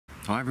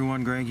Hi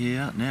everyone, Greg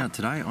here. Now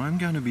today I'm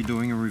going to be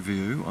doing a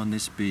review on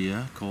this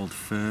beer called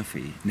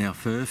Furphy. Now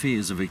Furphy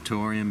is a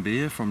Victorian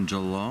beer from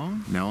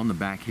Geelong. Now on the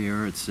back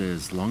here it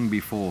says, long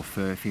before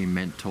Furphy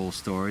meant tall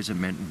stories, it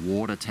meant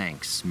water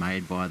tanks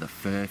made by the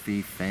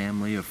Furphy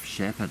family of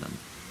Shepparton.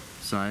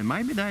 So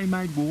maybe they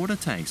made water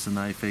tanks and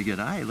they figured,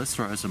 hey, let's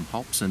throw some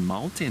hops and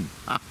malt in.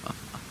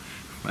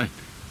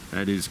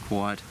 That is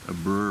quite a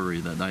brewery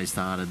that they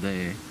started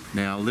there.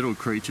 Now Little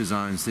Creatures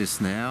owns this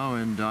now,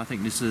 and I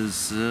think this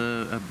is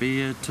a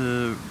beer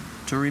to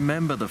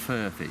remember the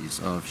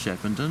Furphys of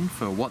Shepparton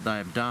for what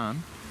they've done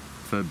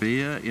for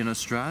beer in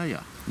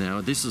Australia. Now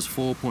this is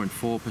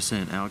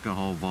 4.4%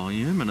 alcohol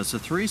volume and it's a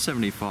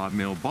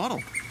 375ml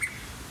bottle.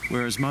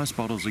 Whereas most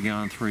bottles are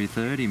going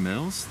 330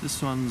 mils,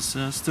 this one's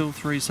still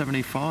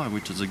 375,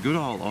 which is a good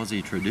old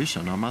Aussie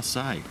tradition, I must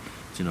say.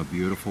 It's in a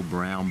beautiful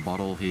brown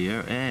bottle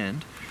here,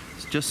 and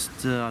it's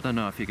just, I don't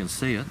know if you can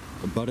see it,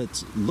 but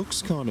it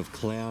looks kind of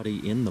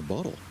cloudy in the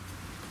bottle.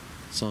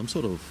 So I'm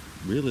sort of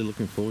really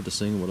looking forward to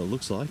seeing what it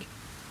looks like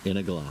in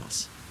a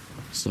glass.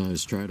 So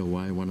straight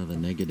away, one of the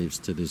negatives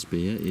to this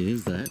beer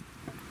is that,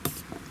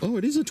 oh,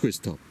 it is a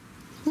twist top.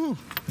 Oh,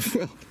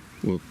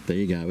 well, there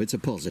you go, it's a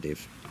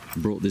positive.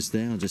 Brought this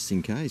down just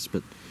in case,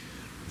 but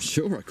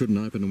sure, I couldn't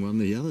open one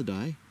the other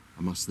day.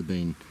 I must have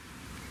been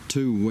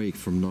too weak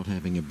from not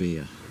having a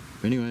beer.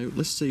 Anyway,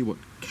 let's see what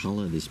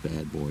colour this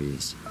bad boy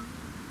is.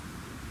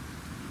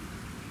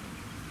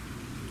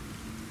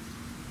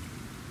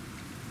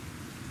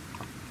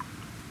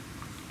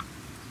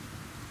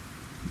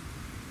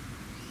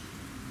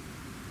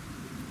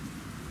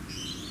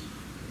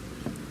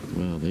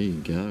 Well, there you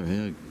go.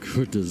 How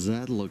good does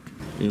that look?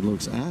 It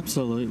looks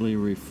absolutely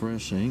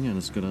refreshing, and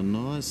it's got a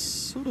nice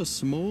sort of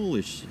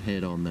smallish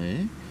head on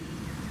there.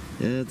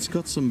 It's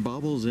got some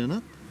bubbles in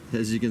it,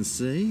 as you can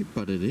see,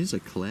 but it is a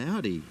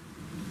cloudy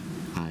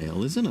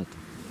ale, isn't it?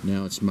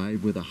 Now it's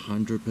made with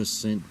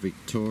 100%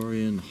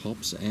 Victorian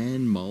hops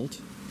and malt,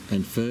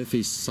 and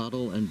Furphy's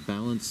subtle and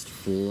balanced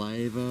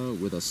flavour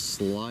with a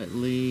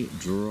slightly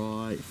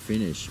dry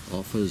finish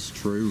offers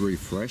true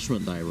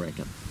refreshment, they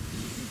reckon.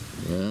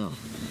 Well,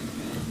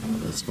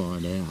 let's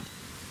find out.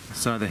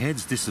 So the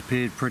head's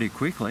disappeared pretty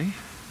quickly,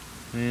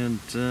 and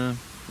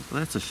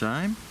that's a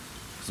shame,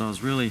 because I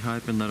was really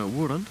hoping that it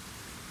wouldn't.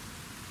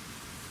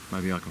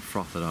 Maybe I can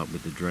froth it up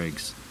with the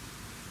dregs.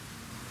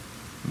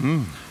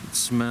 It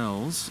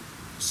smells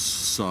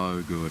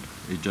so good.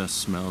 It just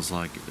smells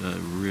like a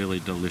really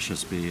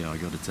delicious beer, I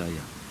gotta tell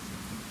you.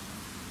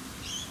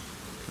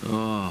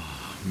 Oh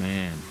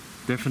man,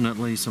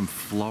 definitely some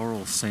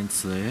floral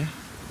scents there.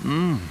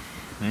 Man,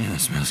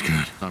 that smells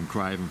good. I'm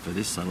craving for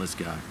this, so let's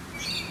go.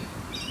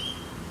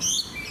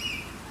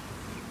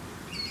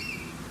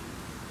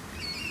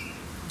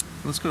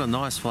 Well, it's got a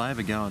nice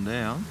flavour going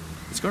down.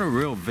 It's got a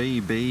real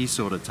VB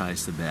sort of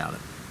taste about it.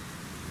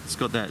 It's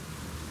got that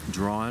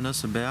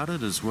dryness about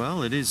it as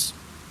well. It is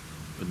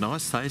a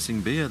nice tasting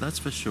beer, that's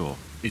for sure.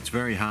 It's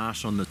very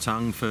harsh on the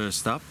tongue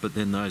first up, but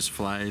then those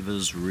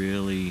flavours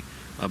really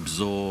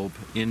absorb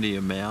into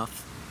your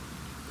mouth.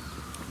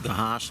 The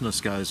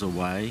harshness goes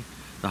away.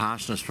 The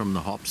harshness from the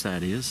hops,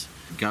 that is,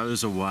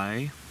 goes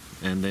away,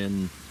 and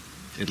then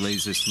it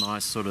leaves this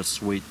nice sort of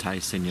sweet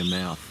taste in your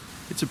mouth.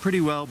 It's a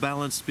pretty well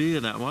balanced beer,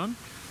 that one,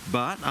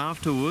 but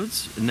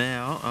afterwards,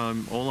 now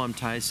all I'm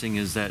tasting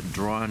is that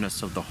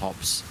dryness of the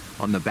hops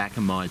on the back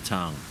of my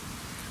tongue.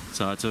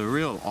 So it's a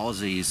real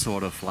Aussie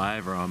sort of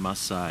flavour, I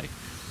must say,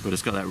 but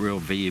it's got that real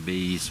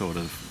VB sort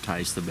of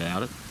taste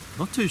about it.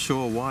 Not too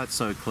sure why it's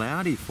so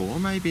cloudy for,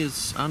 maybe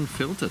it's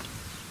unfiltered.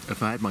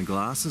 If I had my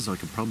glasses I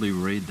could probably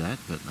read that,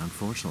 but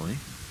unfortunately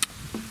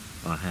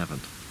I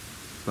haven't.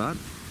 But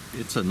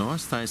it's a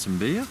nice tasting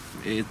beer.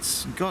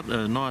 It's got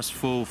a nice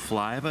full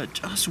flavour,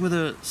 just with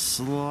a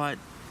slight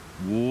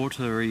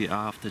watery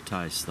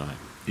aftertaste though.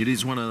 It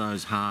is one of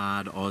those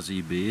hard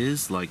Aussie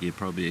beers like you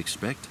probably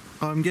expect.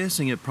 I'm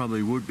guessing it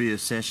probably would be a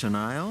session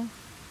ale.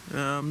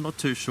 I'm not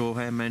too sure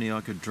how many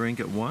I could drink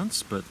at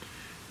once, but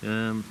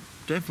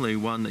definitely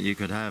one that you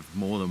could have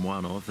more than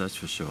one of, that's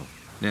for sure.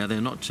 Now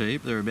they're not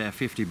cheap, they're about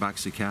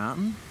 $50 a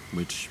carton,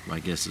 which I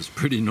guess is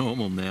pretty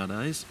normal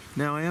nowadays.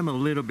 Now I am a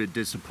little bit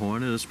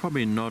disappointed. It's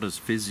probably not as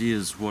fizzy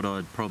as what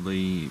I'd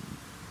probably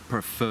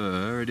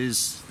prefer.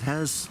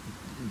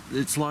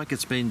 It's like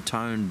it's been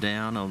toned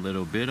down a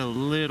little bit, a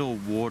little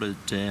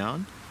watered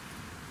down,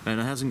 and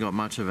it hasn't got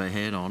much of a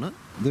head on it.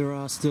 There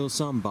are still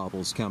some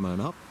bubbles coming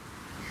up,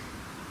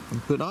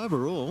 but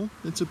overall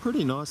it's a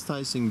pretty nice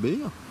tasting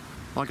beer.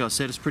 Like I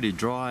said, it's pretty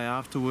dry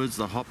afterwards.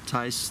 The hop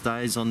taste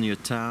stays on your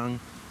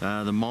tongue.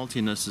 The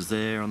maltiness is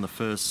there on the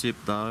first sip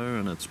though,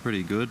 and it's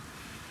pretty good.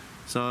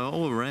 So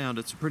all around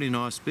it's a pretty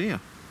nice beer.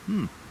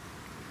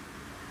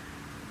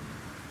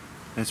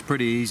 It's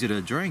pretty easy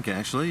to drink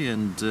actually,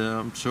 and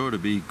I'm sure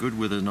it'd be good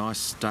with a nice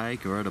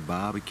steak or at a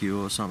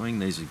barbecue or something.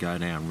 These would go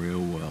down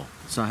real well.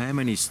 So how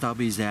many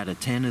Stubbies out of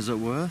 10 is it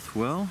worth?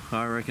 Well,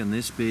 I reckon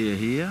this beer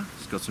here,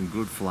 it's got some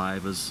good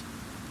flavours.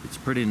 It's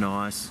pretty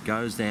nice,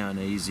 goes down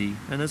easy,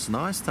 and it's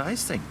nice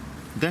tasting.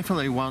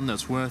 Definitely one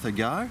that's worth a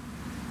go.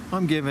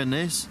 I'm giving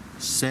this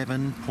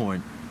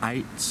 7.5.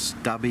 8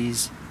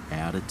 Stubbies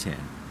out of 10.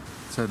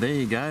 So there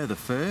you go, the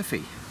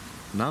Furphy.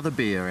 Another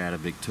beer out of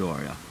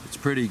Victoria. It's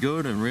pretty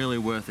good and really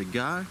worth a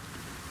go.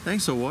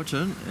 Thanks for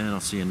watching, and I'll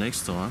see you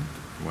next time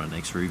for our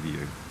next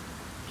review.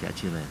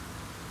 Catch you then.